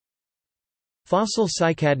Fossil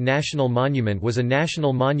Cycad National Monument was a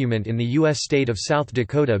national monument in the U.S. state of South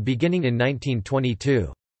Dakota beginning in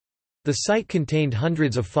 1922. The site contained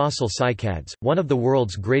hundreds of fossil cycads, one of the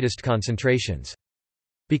world's greatest concentrations.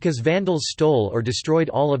 Because vandals stole or destroyed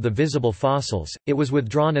all of the visible fossils, it was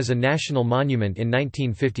withdrawn as a national monument in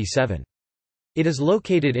 1957. It is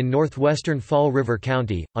located in northwestern Fall River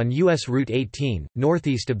County, on U.S. Route 18,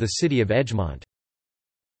 northeast of the city of Edgemont.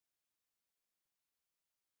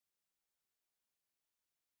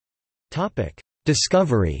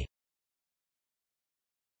 Discovery.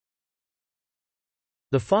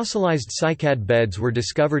 The fossilized cycad beds were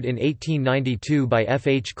discovered in 1892 by F.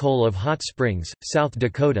 H. Cole of Hot Springs, South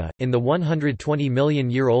Dakota, in the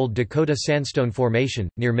 120-million-year-old Dakota Sandstone Formation,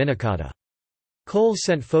 near Minnetonka. Cole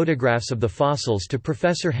sent photographs of the fossils to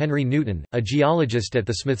Professor Henry Newton, a geologist at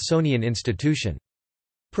the Smithsonian Institution.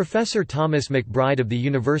 Professor Thomas McBride of the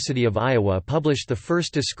University of Iowa published the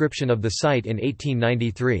first description of the site in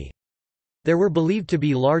 1893. There were believed to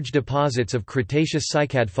be large deposits of Cretaceous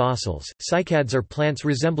cycad fossils. Cycads are plants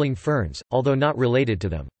resembling ferns, although not related to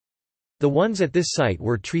them. The ones at this site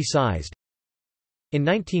were tree-sized. In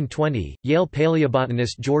 1920, Yale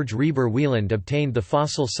paleobotanist George Reber Wieland obtained the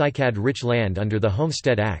fossil cycad-rich land under the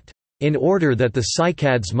Homestead Act, in order that the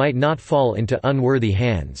cycads might not fall into unworthy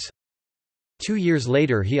hands. 2 years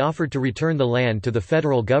later he offered to return the land to the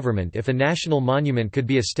federal government if a national monument could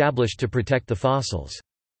be established to protect the fossils.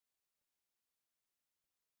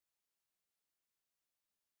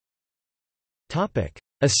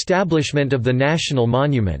 Establishment of the national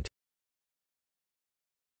monument.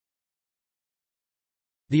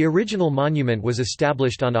 The original monument was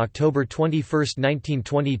established on October 21,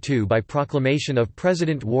 1922 by proclamation of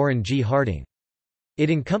President Warren G. Harding. It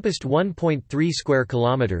encompassed 1.3 square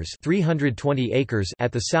kilometers, 320 acres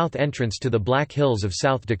at the south entrance to the Black Hills of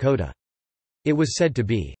South Dakota. It was said to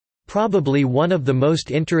be probably one of the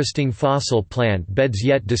most interesting fossil plant beds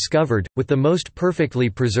yet discovered, with the most perfectly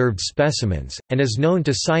preserved specimens, and is known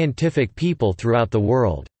to scientific people throughout the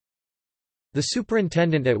world. The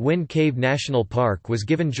superintendent at Wind Cave National Park was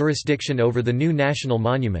given jurisdiction over the new national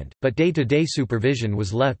monument, but day-to-day supervision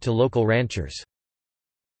was left to local ranchers.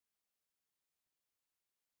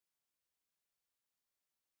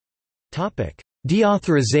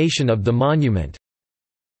 Deauthorization of the monument.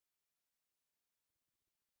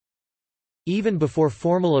 Even before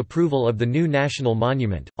formal approval of the new national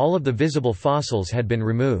monument, all of the visible fossils had been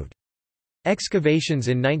removed. Excavations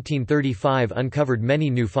in 1935 uncovered many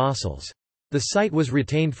new fossils. The site was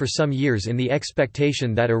retained for some years in the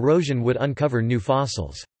expectation that erosion would uncover new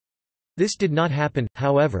fossils. This did not happen,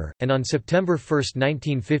 however, and on September 1,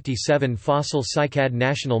 1957 Fossil Cycad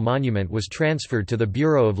National Monument was transferred to the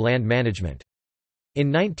Bureau of Land Management.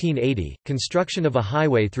 In 1980, construction of a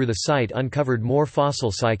highway through the site uncovered more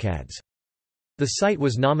fossil cycads. The site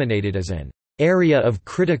was nominated as an area of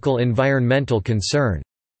critical environmental concern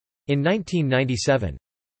in 1997.